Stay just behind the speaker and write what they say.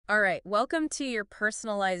All right, welcome to your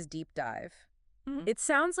personalized deep dive. It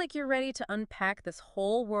sounds like you're ready to unpack this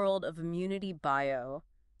whole world of ImmunityBio,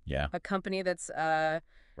 Yeah. a company that's,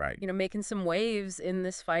 Right. making some waves in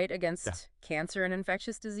this fight against cancer and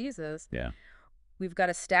infectious diseases. Yeah. We've got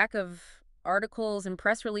a stack of articles and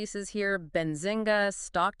press releases here. Benzinga,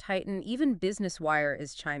 Stock Titan, even Business Wire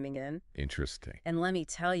is chiming in. Interesting. And let me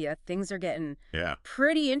tell you, things are getting Yeah.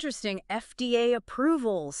 pretty interesting. FDA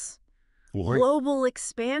approvals, What? global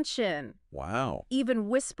expansion, Wow. even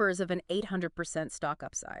whispers of an 800% stock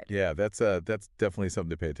upside. Yeah, that's definitely something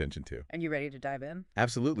to pay attention to. Are you ready to dive in?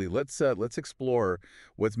 Absolutely. Let's explore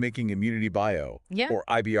what's making ImmunityBio Yeah. or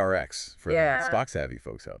IBRX for Yeah. the stock savvy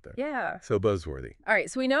folks out there. Yeah. So buzzworthy. All right,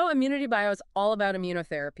 so we know ImmunityBio is all about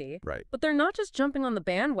immunotherapy. Right. But they're not just jumping on the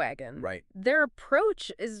bandwagon. Right. Their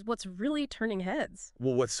approach is what's really turning heads.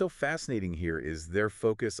 Well, what's so fascinating here is their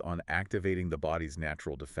focus on activating the body's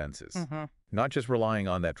natural defenses. Not just relying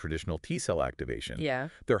on that traditional T-cell activation. Yeah.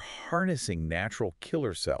 They're harnessing natural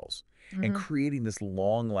killer cells and creating this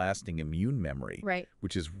long-lasting immune memory, Right.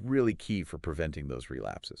 which is really key for preventing those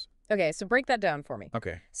relapses. Okay, so break that down for me.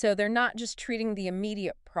 Okay. So they're not just treating the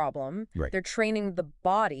immediate problem. Right. They're training the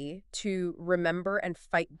body to remember and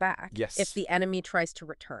fight back Yes. if the enemy tries to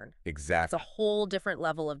return. It's Exactly. a whole different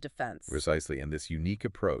level of defense. Precisely. And this unique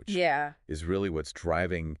approach Yeah. is really what's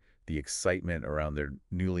driving the excitement around their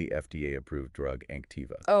newly FDA-approved drug,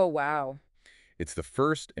 ANKTIVA. Oh, wow. It's the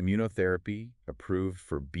first immunotherapy approved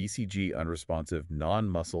for BCG-unresponsive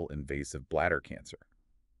non-muscle invasive bladder cancer,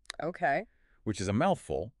 Okay. which is a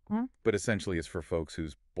mouthful, but essentially is for folks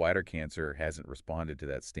whose bladder cancer hasn't responded to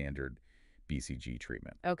that standard BCG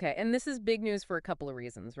treatment. Okay, and this is big news for a couple of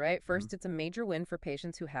reasons, right? First, it's a major win for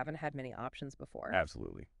patients who haven't had many options before.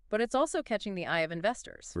 Absolutely. But it's also catching the eye of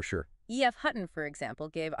investors. For sure. E.F. Hutton, for example,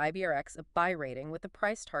 gave IBRX a buy rating with a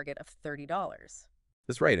price target of $30.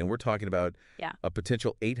 That's right. And we're talking about Yeah. a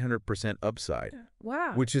potential 800% upside,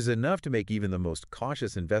 Wow. which is enough to make even the most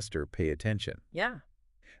cautious investor pay attention. Yeah.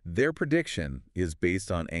 Their prediction is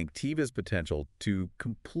based on ANKTIVA's potential to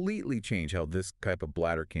completely change how this type of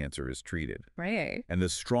bladder cancer is treated Right. and the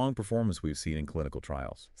strong performance we've seen in clinical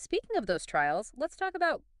trials. Speaking of those trials, let's talk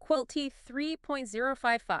about QUILT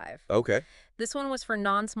 3.055. Okay. This one was for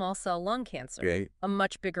non-small cell lung cancer, Okay. a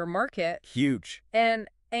much bigger market. Huge. And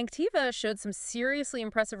ANKTIVA showed some seriously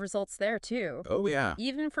impressive results there, too. Oh, yeah.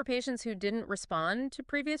 Even for patients who didn't respond to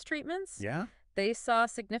previous treatments, Yeah. they saw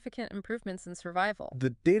significant improvements in survival.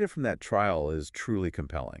 The data from that trial is truly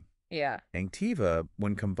compelling. Yeah. ANKTIVA,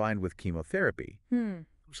 when combined with chemotherapy,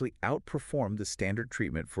 actually outperformed the standard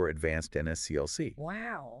treatment for advanced NSCLC,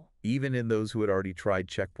 Wow. even in those who had already tried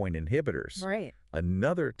checkpoint inhibitors, Right.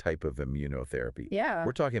 another type of immunotherapy. Yeah.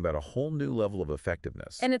 We're talking about a whole new level of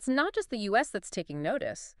effectiveness. And it's not just the U.S. that's taking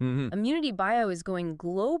notice. ImmunityBio is going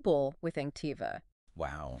global with ANKTIVA.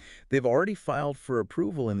 Wow. They've already filed for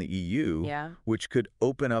approval in the EU, Yeah. which could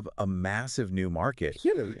open up a massive new market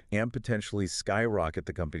and potentially skyrocket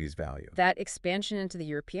the company's value. That expansion into the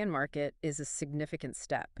European market is a significant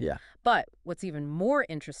step. Yeah. But what's even more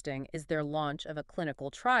interesting is their launch of a clinical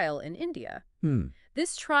trial in India.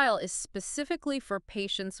 This trial is specifically for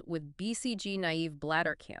patients with BCG-naive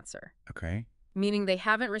bladder cancer, Okay. meaning they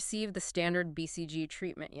haven't received the standard BCG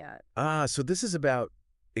treatment yet. So this is about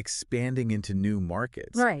expanding into new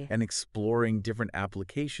markets Right. and exploring different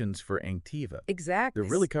applications for ANKTIVA. Exactly. They're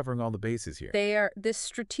really covering all the bases here. This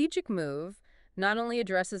strategic move not only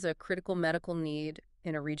addresses a critical medical need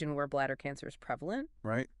in a region where bladder cancer is prevalent,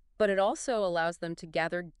 Right. but it also allows them to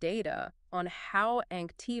gather data on how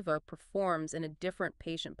ANKTIVA performs in a different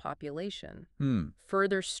patient population,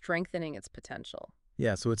 further strengthening its potential.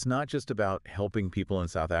 Yeah, so it's not just about helping people in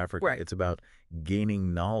South Africa. Right. It's about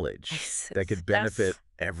gaining knowledge that could benefit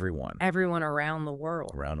everyone. Everyone around the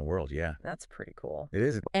world. Around the world, yeah. That's pretty cool. It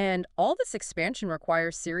is. And all this expansion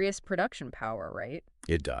requires serious production power, right?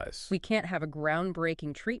 It does. We can't have a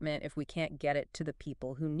groundbreaking treatment if we can't get it to the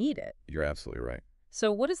people who need it. You're absolutely right.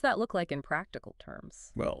 So what does that look like in practical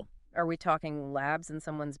terms? Well, Are we talking labs in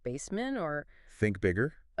someone's basement or? think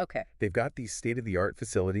bigger. Okay. They've got these state-of-the-art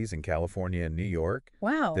facilities in California and New York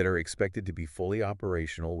Wow. that are expected to be fully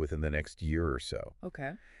operational within the next year or so.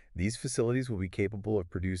 Okay. These facilities will be capable of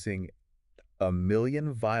producing 1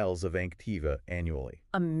 million vials of ANKTIVA annually.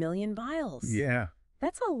 1 million vials. Yeah.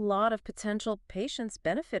 That's a lot of potential patients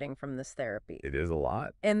benefiting from this therapy. It is a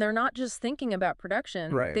lot. And they're not just thinking about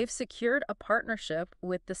production. Right. They've secured a partnership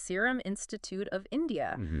with the Serum Institute of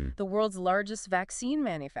India, the world's largest vaccine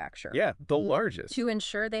manufacturer. Yeah, the largest. To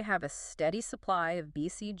ensure they have a steady supply of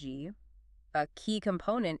BCG, a key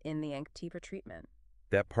component in the ANKTIVA treatment.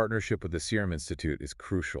 That partnership with the Serum Institute is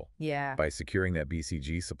crucial. Yeah. By securing that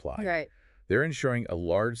BCG supply, Right. they're ensuring a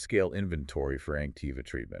large-scale inventory for ANKTIVA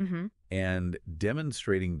treatment and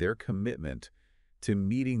demonstrating their commitment to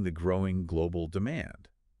meeting the growing global demand.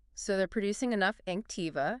 So they're producing enough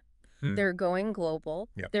ANKTIVA. They're going global.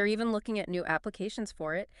 Yep. They're even looking at new applications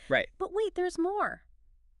for it. Right. But wait, there's more.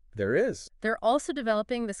 There is. They're also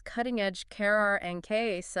developing this cutting-edge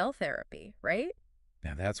CAR-NK cell therapy, right?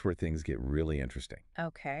 Now that's where things get really interesting.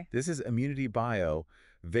 Okay. This is ImmunityBio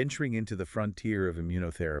venturing into the frontier of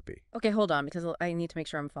immunotherapy. Okay, hold on, because I need to make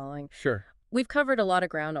sure I'm following. Sure. We've covered a lot of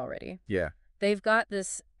ground already. Yeah. They've got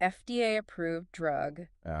this FDA-approved drug,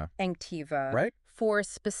 ANKTIVA, right? For a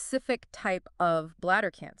specific type of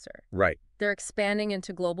bladder cancer. Right. They're expanding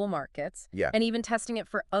into global markets. Yeah. And even testing it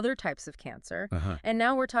for other types of cancer. And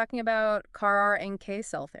now we're talking about CAR-NK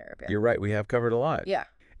cell therapy. You're right. We have covered a lot. Yeah.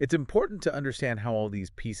 It's important to understand how all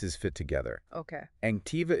these pieces fit together. Okay.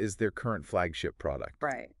 ANKTIVA is their current flagship product.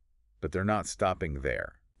 Right. But they're not stopping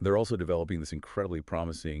there. They're also developing this incredibly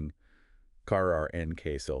promising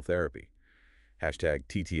CAR-NK cell therapy. Hashtag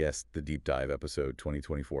TTS, the deep dive episode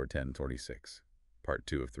 2024-10-26, part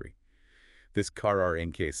 2 of 3. This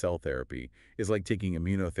CAR-NK cell therapy is like taking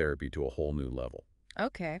immunotherapy to a whole new level.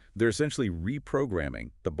 Okay. They're essentially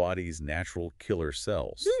reprogramming the body's natural killer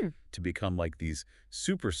cells to become like these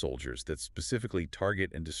super soldiers that specifically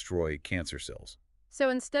target and destroy cancer cells. So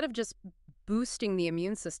instead of just boosting the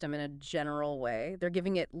immune system in a general way, they're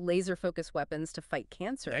giving it laser-focused weapons to fight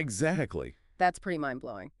cancer. Exactly. That's pretty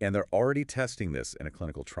mind-blowing. And they're already testing this in a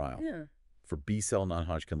clinical trial for B-cell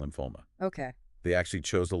non-Hodgkin lymphoma. Okay. They actually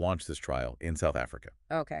chose to launch this trial in South Africa.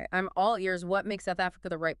 Okay. I'm all ears. What makes South Africa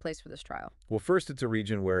the right place for this trial? Well, first, it's a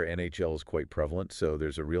region where NHL is quite prevalent, so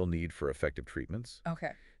there's a real need for effective treatments.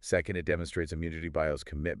 Okay. Second, it demonstrates ImmunityBio's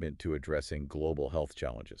commitment to addressing global health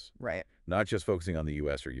challenges. Right. Not just focusing on the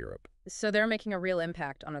U.S. or Europe. So they're making a real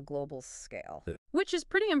impact on a global scale, which is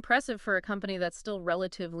pretty impressive for a company that's still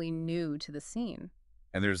relatively new to the scene.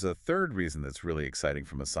 And there's a third reason that's really exciting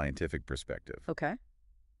from a scientific perspective. Okay.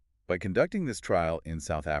 By conducting this trial in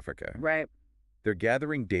South Africa, Right. they're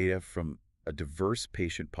gathering data from a diverse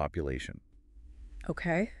patient population.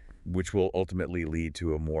 Okay. Which will ultimately lead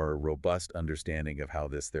to a more robust understanding of how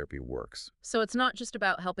this therapy works. So it's not just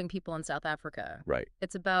about helping people in South Africa. Right.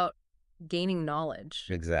 It's about gaining knowledge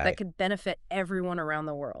that could benefit everyone around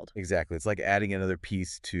the world. Exactly. It's like adding another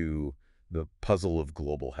piece to the puzzle of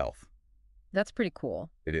global health. That's pretty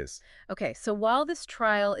cool. It is. Okay, so while this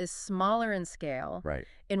trial is smaller in scale,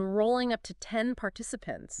 enrolling up to 10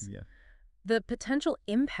 participants, the potential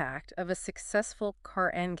impact of a successful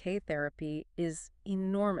CAR-NK therapy is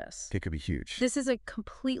enormous. It could be huge. This is a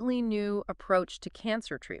completely new approach to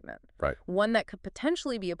cancer treatment. Right. One that could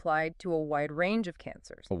potentially be applied to a wide range of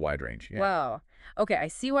cancers. A wide range, yeah. Wow. Okay, I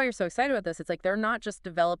see why you're so excited about this. It's like they're not just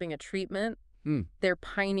developing a treatment. They're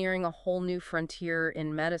pioneering a whole new frontier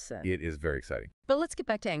in medicine. It is very exciting. But let's get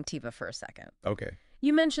back to ANKTIVA for a second. Okay.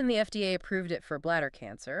 You mentioned the FDA approved it for bladder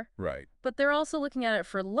cancer. Right. But they're also looking at it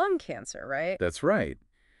for lung cancer, right? That's right.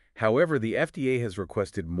 However, the FDA has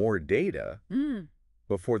requested more data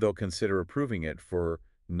before they'll consider approving it for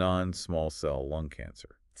non-small cell lung cancer.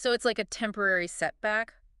 So it's like a temporary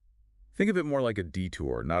setback? Think of it more like a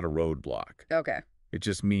detour, not a roadblock. Okay. It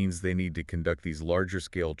just means they need to conduct these larger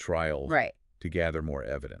scale trials to gather more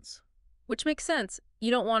evidence. Which makes sense.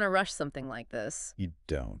 You don't want to rush something like this. You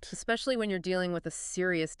don't. Especially when you're dealing with a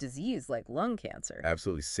serious disease like lung cancer.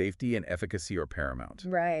 Absolutely. Safety and efficacy are paramount.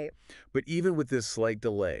 Right. But even with this slight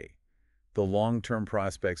delay, the long-term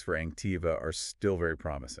prospects for ANKTIVA are still very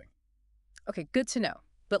promising. Okay, good to know.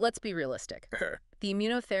 But let's be realistic. The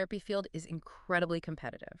immunotherapy field is incredibly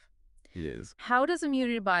competitive. It is. How does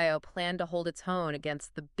ImmunityBio plan to hold its own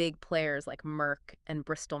against the big players like Merck and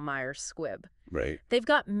Bristol-Myers Squibb? Right. They've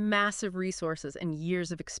got massive resources and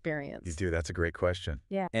years of experience. You do. That's a great question.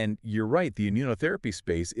 Yeah. And you're right. The immunotherapy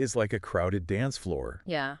space is like a crowded dance floor.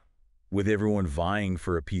 Yeah. With everyone vying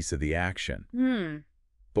for a piece of the action.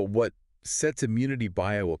 But what sets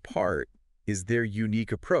ImmunityBio apart is their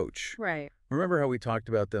unique approach. Right. Remember how we talked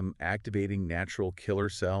about them activating natural killer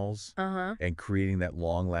cells and creating that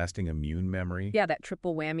long-lasting immune memory? Yeah, that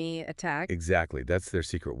triple whammy attack. Exactly. That's their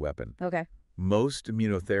secret weapon. Okay. Most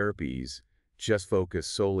immunotherapies just focus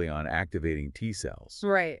solely on activating T cells.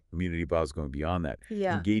 Right. ImmunityBio is going beyond that.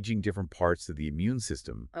 Yeah. Engaging different parts of the immune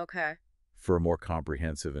system for a more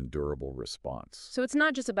comprehensive and durable response. So it's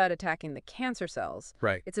not just about attacking the cancer cells.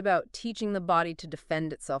 Right. It's about teaching the body to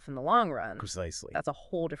defend itself in the long run. Precisely. That's a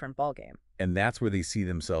whole different ballgame. And that's where they see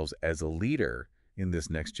themselves as a leader in this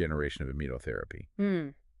next generation of immunotherapy.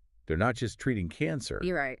 They're not just treating cancer.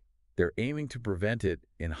 You're right. They're aiming to prevent it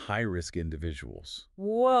in high-risk individuals.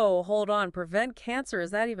 Whoa, hold on. Prevent cancer,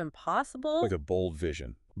 is that even possible? With a bold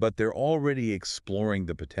vision. But they're already exploring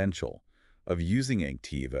the potential of using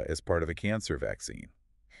ANKTIVA as part of a cancer vaccine.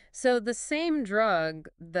 So the same drug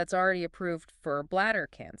that's already approved for bladder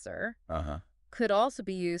cancer could also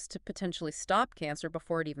be used to potentially stop cancer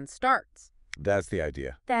before it even starts. That's the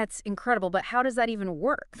idea. That's incredible, but how does that even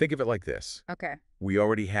work? Think of it like this. Okay. We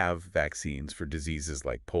already have vaccines for diseases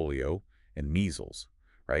like polio and measles,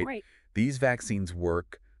 right? Right. These vaccines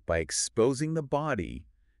work by exposing the body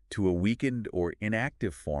to a weakened or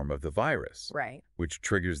inactive form of the virus, Right. which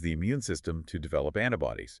triggers the immune system to develop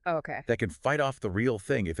antibodies Okay. that can fight off the real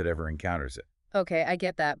thing if it ever encounters it. Okay, I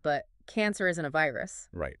get that, but cancer isn't a virus.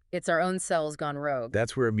 Right. It's our own cells gone rogue.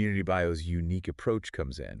 That's where ImmunityBio's unique approach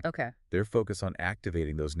comes in. Okay. They're focused on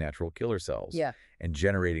activating those natural killer cells and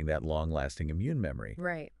generating that long-lasting immune memory.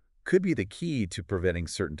 Right. Could be the key to preventing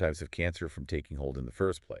certain types of cancer from taking hold in the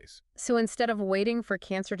first place. So instead of waiting for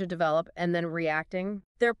cancer to develop and then reacting,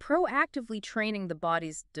 they're proactively training the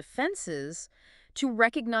body's defenses to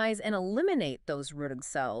recognize and eliminate those rogue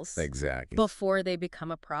cells. Exactly. Before they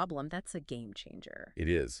become a problem. That's a game changer. It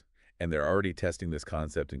is. And they're already testing this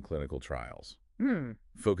concept in clinical trials,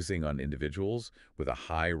 focusing on individuals with a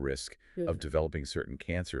high risk of developing certain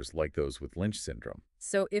cancers like those with Lynch syndrome.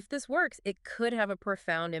 So if this works, it could have a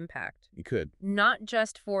profound impact. It could. Not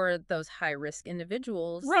just for those high-risk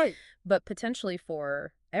individuals, but potentially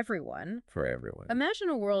for everyone. For everyone. Imagine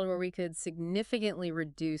a world where we could significantly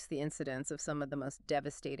reduce the incidence of some of the most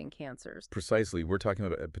devastating cancers. Precisely. We're talking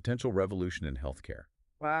about a potential revolution in healthcare.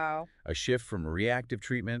 Wow. A shift from reactive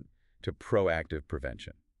treatment to proactive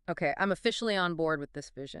prevention. Okay, I'm officially on board with this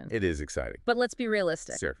vision. It is exciting. But let's be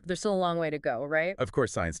realistic. Sure. There's still a long way to go, right? Of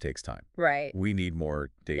course, science takes time. Right. We need more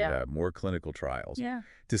data, more clinical trials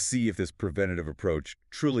to see if this preventative approach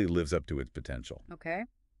truly lives up to its potential. Okay.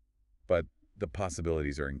 But the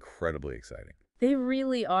possibilities are incredibly exciting. They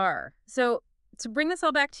really are. So to bring this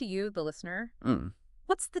all back to you, the listener,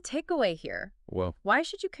 what's the takeaway here? Well, why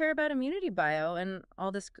should you care about ImmunityBio and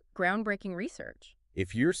all this groundbreaking research?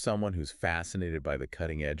 If you're someone who's fascinated by the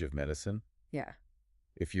cutting edge of medicine,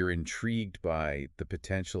 if you're intrigued by the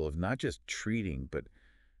potential of not just treating, but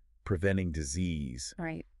preventing disease,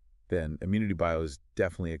 then ImmunityBio is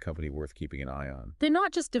definitely a company worth keeping an eye on. They're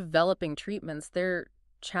not just developing treatments, they're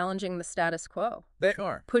challenging the status quo. They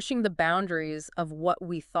are. Pushing the boundaries of what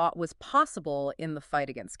we thought was possible in the fight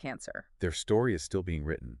against cancer. Their story is still being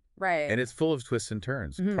written. Right. And it's full of twists and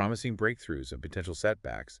turns, promising breakthroughs and potential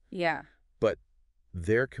setbacks. Yeah. But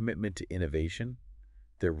their commitment to innovation,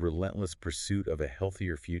 their relentless pursuit of a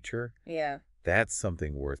healthier future, that's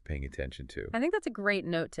something worth paying attention to. I think that's a great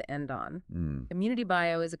note to end on.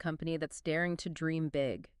 ImmunityBio is a company that's daring to dream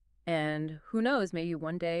big. And who knows, maybe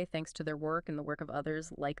one day, thanks to their work and the work of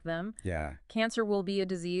others like them, cancer will be a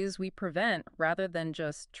disease we prevent rather than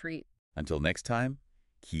just treat. Until next time,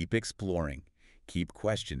 keep exploring, keep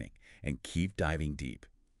questioning, and keep diving deep.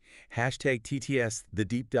 Hashtag TTS The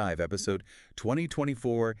Deep Dive, episode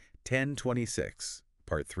 2024-1026,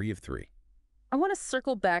 part 3 of 3. I want to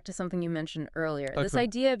circle back to something you mentioned earlier, this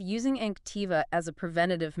idea of using ANKTIVA as a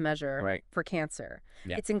preventative measure for cancer.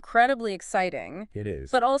 It's incredibly exciting. It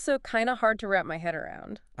is. But also kind of hard to wrap my head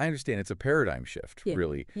around. I understand. It's a paradigm shift,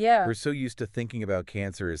 really. Yeah. We're so used to thinking about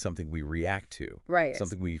cancer as something we react to. Right.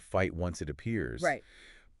 Something we fight once it appears. Right.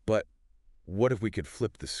 But what if we could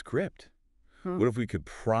flip the script? What if we could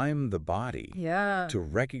prime the body to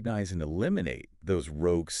recognize and eliminate those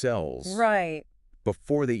rogue cells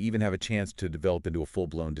before they even have a chance to develop into a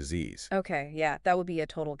full-blown disease? Okay, yeah, that would be a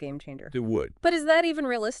total game changer. It would. But is that even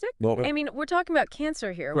realistic? Well, I mean, we're talking about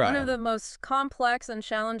cancer here, one of the most complex and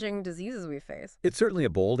challenging diseases we face. It's certainly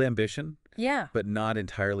a bold ambition. Yeah. But not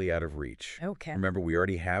entirely out of reach. Okay. Remember, we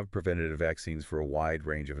already have preventative vaccines for a wide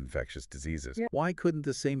range of infectious diseases. Why couldn't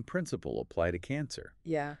the same principle apply to cancer?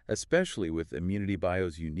 Yeah. Especially with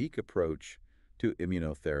ImmunityBio's unique approach to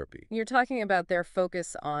immunotherapy. You're talking about their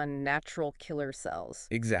focus on natural killer cells.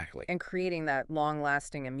 Exactly. And creating that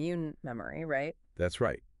long-lasting immune memory, right? That's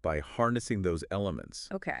right. By harnessing those elements.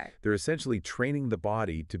 Okay. They're essentially training the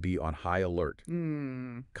body to be on high alert,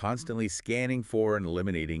 constantly scanning for and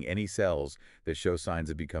eliminating any cells that show signs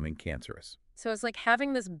of becoming cancerous. So it's like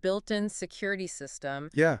having this built-in security system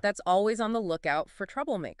Yeah. that's always on the lookout for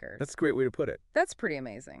troublemakers. That's a great way to put it. That's pretty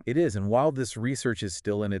amazing. It is, and while this research is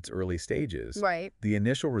still in its early stages, Right. the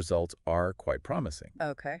initial results are quite promising.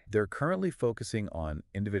 Okay. They're currently focusing on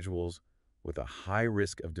individuals with a high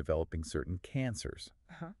risk of developing certain cancers,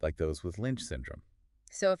 like those with Lynch syndrome.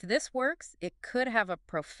 So if this works, it could have a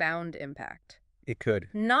profound impact. It could.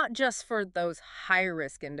 Not just for those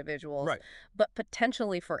high-risk individuals, Right. but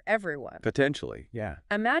potentially for everyone. Potentially, yeah.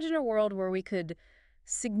 Imagine a world where we could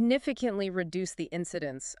significantly reduce the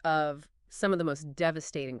incidence of some of the most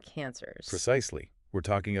devastating cancers. Precisely. We're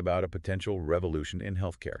talking about a potential revolution in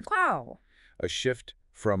healthcare. Wow. A shift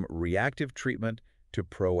from reactive treatment to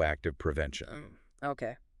proactive prevention.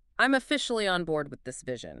 Okay. I'm officially on board with this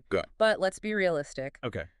vision. Good. But let's be realistic.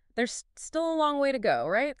 Okay. There's still a long way to go,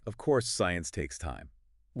 right? Of course, science takes time.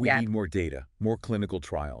 We need more data, more clinical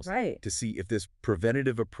trials to see if this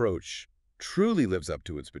preventative approach truly lives up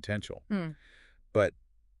to its potential. But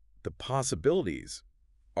the possibilities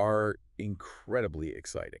are incredibly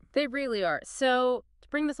exciting. They really are. So to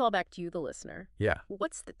bring this all back to you, the listener, Yeah.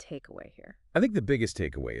 what's the takeaway here? I think the biggest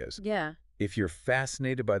takeaway is Yeah. if you're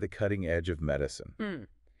fascinated by the cutting edge of medicine,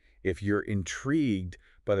 if you're intrigued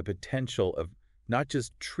by the potential of not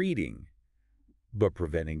just treating, but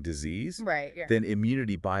preventing disease, then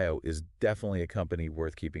ImmunityBio is definitely a company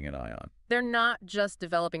worth keeping an eye on. They're not just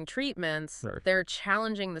developing treatments. They're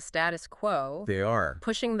challenging the status quo. They are.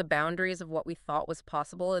 Pushing the boundaries of what we thought was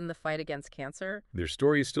possible in the fight against cancer. Their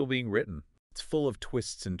story is still being written. It's full of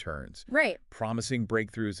twists and turns. Promising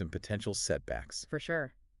breakthroughs and potential setbacks. For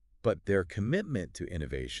sure. But their commitment to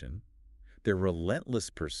innovation, their relentless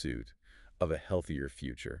pursuit of a healthier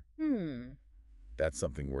future, that's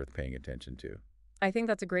something worth paying attention to. I think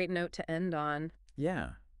that's a great note to end on.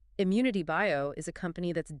 Yeah. ImmunityBio is a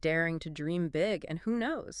company that's daring to dream big, and who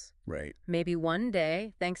knows? Maybe one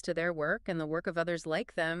day, thanks to their work and the work of others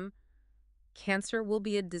like them, cancer will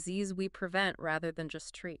be a disease we prevent rather than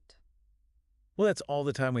just treat. Well, that's all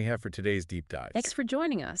the time we have for today's Deep Dives. Thanks for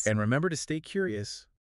joining us. And remember to stay curious.